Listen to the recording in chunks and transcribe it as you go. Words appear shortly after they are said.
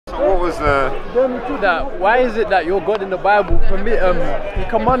was that why is it that your God in the Bible he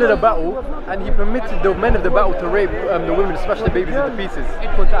commanded a battle and he permitted the men of the battle to rape the women, smash the babies into pieces,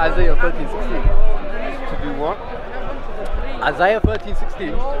 according to Isaiah 13:16. to do what? Isaiah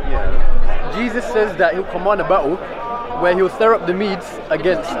 13:16. Yeah. Jesus says that he'll command a battle where he'll stir up the Medes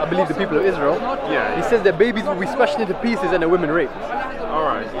against, I believe, the people of Israel. Yeah. He says that babies will be smashed into pieces and the women raped. All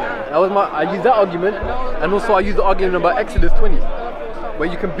right. Yeah. That was I used that argument, and also I used the argument about Exodus 20, where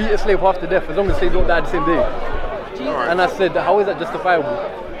you can beat a slave half to death as long as slaves don't die the same day. All right. And I said, how is that justifiable?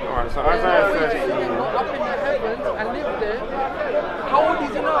 All right. So Isaiah 13. Up in the heavens and live there. How old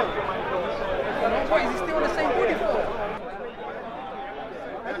is he now? What, is he still in the same body for?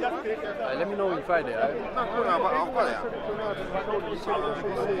 Let me know when you find it. No, but I've got it. So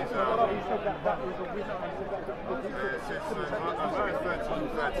Isaiah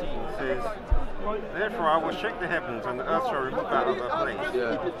 13:13 says, "Therefore I will shake the heavens, and the earth shall remove out of her place.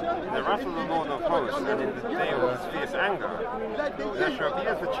 In the wrath of the Lord of hosts, and in the day of his fierce anger, there shall be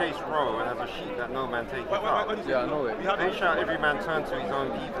as a chased roe, and as a sheep that no man taketh up. Yeah, I know it. Then shall every man turn to his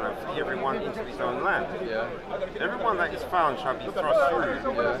own people, and flee every one into his own land. Yeah. Everyone that is found shall be thrust through,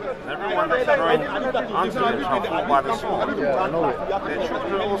 and everyone that is thrown unto them shall fall by the sword. Yeah, I know it. Their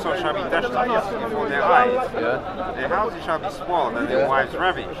children also shall be dashed to pieces before their eyes. Yeah. Their houses shall be spoiled, and their wives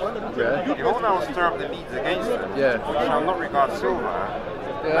ravished. Yeah. Behold, I will stir up the Medes against them, Yeah. which shall not regard silver.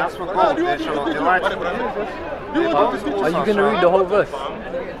 And as for gold, they shall not delight in it. Their bones also Are you going to shall- read the whole verse?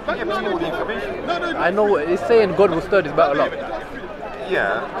 Yeah, but all the information. I know what it's saying. God will stir this battle up.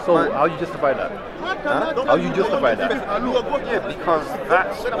 Yeah. So but- how you justify that? Huh? How you justify that? Yeah, because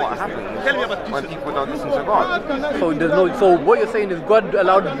that's what happens when people don't listen to God. So there's no. So what you're saying is God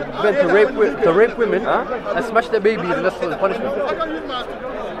allowed men to rape women and smash their babies, and that's the punishment.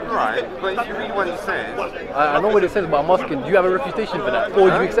 Right, but if you read what it says, I know what it says, but I'm asking, do you have a refutation for that, or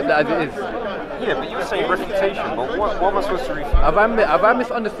do you accept that as it is? yeah, but you were saying refutation, but what am I supposed to refute? Have I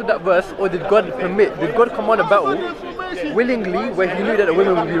misunderstood that verse, or did God command a battle willingly where he knew that the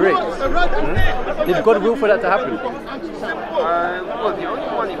women would be raped? Did God will for that to happen? Well, the only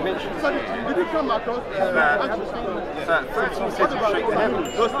one it mentions is that 13 said to shake the heavens.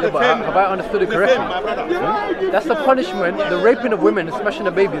 Yeah, but have I understood it correctly? That's the punishment. The raping of women and smashing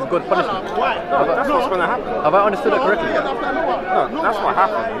the baby is God's punishment. No, that's what's going to happen. Have I understood that correctly? No, that's what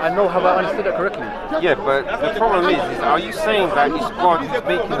happened. I know. Have I understood that correctly? Yeah, but the problem is are you saying that it's God who's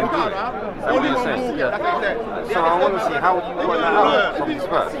making them do it? Is that what you're saying? Yeah. So I want to see how you got that out from this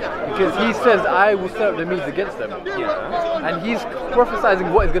verse. Because he says, "I will stir up the Medes against them," Yeah. and he's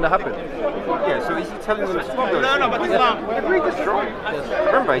prophesying what is going to happen. Yeah, so is he telling them to do those things? Sure.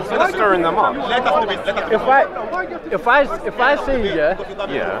 Remember, he's not stirring them up. If I say Yeah.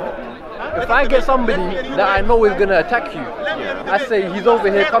 if I get somebody that I know is gonna attack you, I say he's over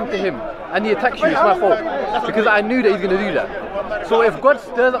here, come to him, and he attacks you, it's my fault because I knew that he's gonna do that. So if God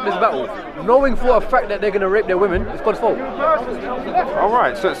stirs up this battle, knowing for a fact that they're gonna rape their women, it's God's fault. All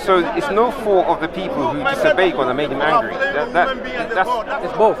right, so it's no fault of the people who disobeyed God and made him angry. That's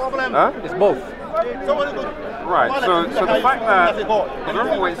It's both. huh? It's both. Right. So the fact that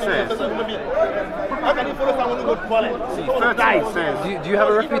remember what it says. See, 13 says. Do you have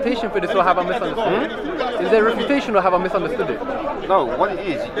a refutation for this, or have I misunderstood? Is there a refutation, or have I misunderstood it? No, what it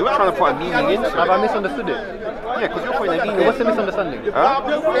is, you're trying to put a meaning into Have it. I misunderstood it? Yeah, because you're putting a meaning. What's the misunderstanding?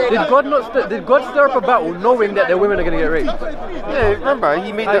 Huh? Did God stir up a battle knowing that their women are gonna get raped? Yeah, remember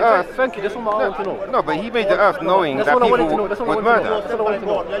he made the earth. Thank you. That's what I want to know. No, but he made the earth knowing That's that what I people wanted to know. That's what I would wanted to know. murder. That's what I wanted to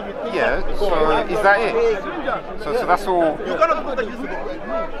know. Yeah. So is that it? So that's all.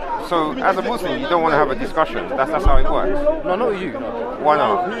 So as a Muslim, you don't want to have a discussion. That's how it works. No, not you. No. Why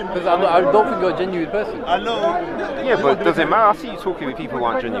not? Because I don't think you're a genuine person. Yeah, but does it matter? I see you talking with people who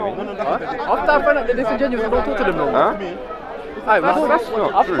aren't genuine. Huh? After I find out that they're genuine, I don't talk to them no more. Huh? Alright, That's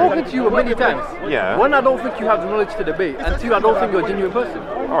not I've true. spoken to you many times. Yeah. One, I don't think you have the knowledge to debate, and two, I don't think you're a genuine person.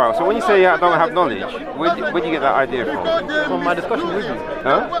 Alright, so when you say I don't have knowledge, where do you get that idea from? From my discussion with you.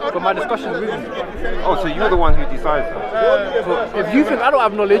 Huh? From my discussion with you. Oh, so you're the one who decides that? So if you think I don't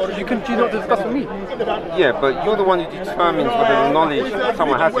have knowledge, you can choose not to discuss with me. Yeah, but you're the one who determines whether the knowledge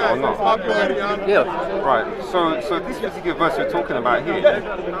someone has it or not. Yeah. Right, so this particular verse you're talking about here,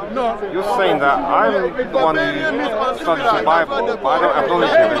 you're saying that I'm the one who studies the Bible, but I don't have knowledge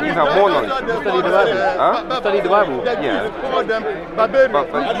of it. You have more knowledge. Study the Bible. Huh? Study the Bible. Yeah.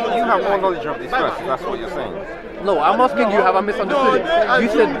 But you have more knowledge of this verse, if that's what you're saying. No, I'm asking you, have I misunderstood it? You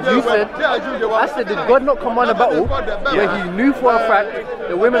said, I said, did God not command a battle where he knew for a fact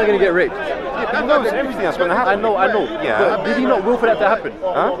that women are going to get raped? He knows everything that's going to happen. I know. Yeah. But did he not will for that to happen?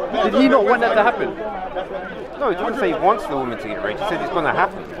 Huh? Did he not want that to happen? No, he didn't say he wants the woman to get raped. He said it's going to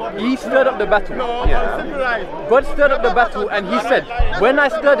happen. He stirred up the battle. Yeah. God stirred up the battle, and he said, when I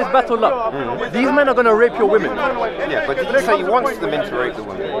stir this battle up, these men are going to rape your women. Yeah, but did he say he wants the men to rape the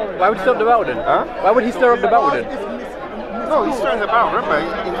women? Why would he stir up the battle then? Huh? Why would he stir up the battle then? No, he's stirring the battle. Remember,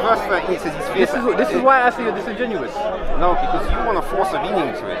 in verse 13 he says he's fierce. This is why I say you're disingenuous. No, because you want to force a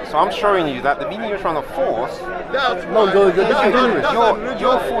meaning to it. So I'm showing you that the meaning you're trying to force, No, you're disingenuous.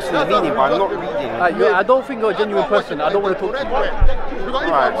 you're forcing the meaning by not reading. I don't think you're a genuine person. I don't want to talk to you.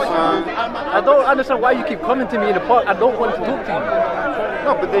 Right, so... I don't understand why you keep coming to me in the park. I don't want to talk to you.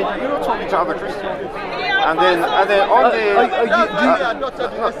 No, but then you're talking to other Christians. And then on the...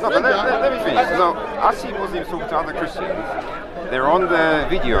 but let me finish. So I see Muslims talking to other Christians. They're on the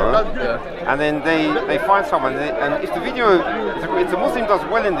video, and then they find someone, and if the video, if the Muslim does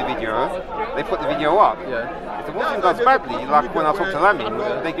well in the video, they put the video up. If the Muslim does badly, like when I talk to Lamin,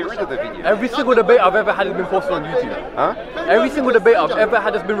 they get rid of the video. Every single debate I've ever had has been posted on YouTube. Huh? Every single debate I've ever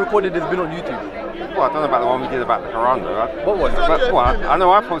had has been recorded has been on YouTube. Well, I don't know about the one we did about the Quran though. What one? But what? I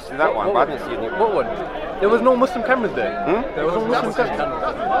know I posted that one, but I didn't see any. What one? There was no Muslim cameras there. There was no Muslim cameras.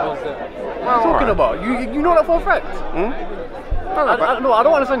 What are you talking about? You know that for a fact? I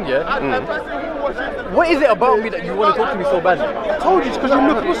don't understand yet. What is it about me that you want to talk to me so badly? I told you it's because you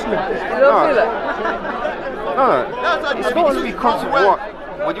look Muslim. You don't say that. No, it's because of what?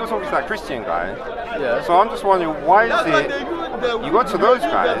 When you're talking to that Christian guy, so I'm just wondering why is it you go to those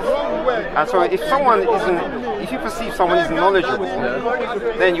guys, and so if you perceive someone isn't knowledgeable,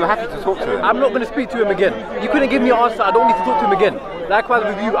 then you're happy to talk to them. I'm not going to speak to him again. You couldn't give me an answer. I don't need to talk to him again. Likewise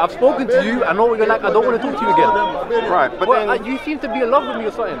with you, I've spoken to you. I know what you're like. I don't want to talk to you again. Right, but then you seem to be in love with me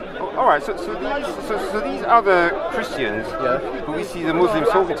or something. All right, so these other Christians who we see the Muslims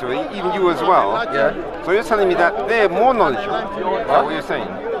talking to, even you as well. So you're telling me that they're more knowledgeable. Is that what you're saying?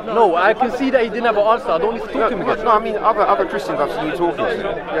 No, I can see that he didn't have an answer. I don't need to talk to him again. No, I mean other Christians I've seen you talking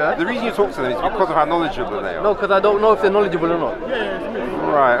to. The reason you talk to them is because of how knowledgeable they are. No, because I don't know if they're knowledgeable or not.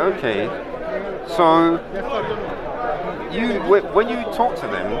 Right, okay. So, when you talk to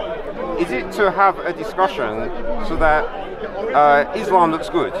them, is it to have a discussion so that Islam looks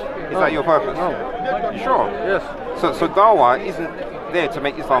good? Is that your purpose? No. You sure? Yes. So Dawah isn't there to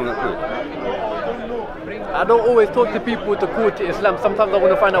make Islam look good? I don't always talk to people to call to Islam. Sometimes I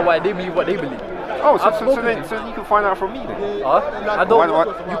want to find out why they believe what they believe. Oh, so you can find out from me then? I don't.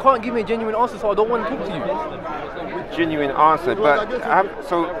 You can't give me a genuine answer, so I don't want to talk to you. Genuine answer, but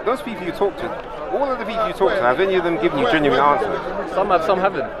so those people you talk to, all of the people you talk to, have any of them given you genuine answers? Some have, some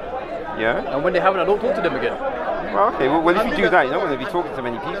haven't. Yeah? And when they haven't, I don't talk to them again. Well, okay, well if you do that, you're not going to be talking to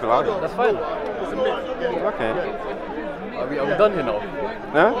many people, are you? That's fine. Okay. Are we done here now?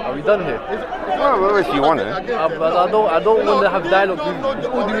 No? Are we done here? Well, if you want to. But I don't want to have dialogue with you. With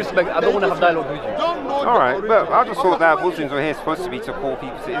all due respect, I don't want to have dialogue with you. Alright, but I just thought that Muslims were here supposed to be to call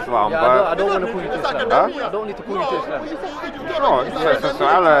people to Islam, but... I don't want to call you to Islam. Huh? I don't need to call you to Islam. Sure, so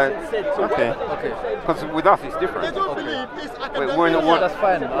Allah... Okay. Because with us it's different. Okay. We're in the world... That's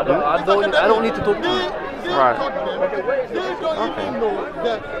fine. I don't need to talk to you. Right. Okay. Do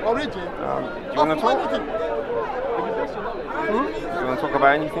you want to talk? Do you want to talk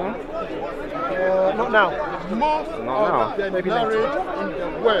about anything? Not now. Not now. Maybe later.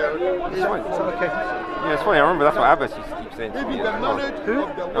 It's fine. Okay. Yeah, it's funny. I remember that's what Abbas used to keep saying to me. Who?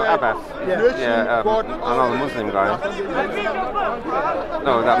 No, Abbas. Yeah, another Muslim guy.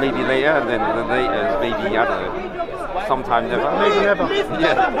 No, that maybe later, and then the later is maybe, I don't know, sometime never. Maybe never.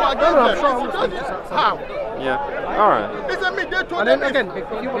 Yeah. No, I'm sure I will speak to How? Yeah. Alright. And then again, if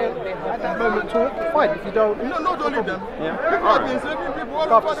you want to at that moment talk, fine. If you don't, no problem. Yeah. Alright.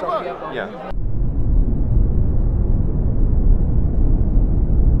 Look after yourself. Yeah.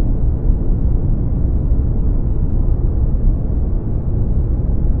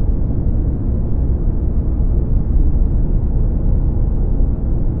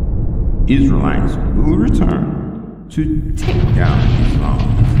 Israelites will return to take down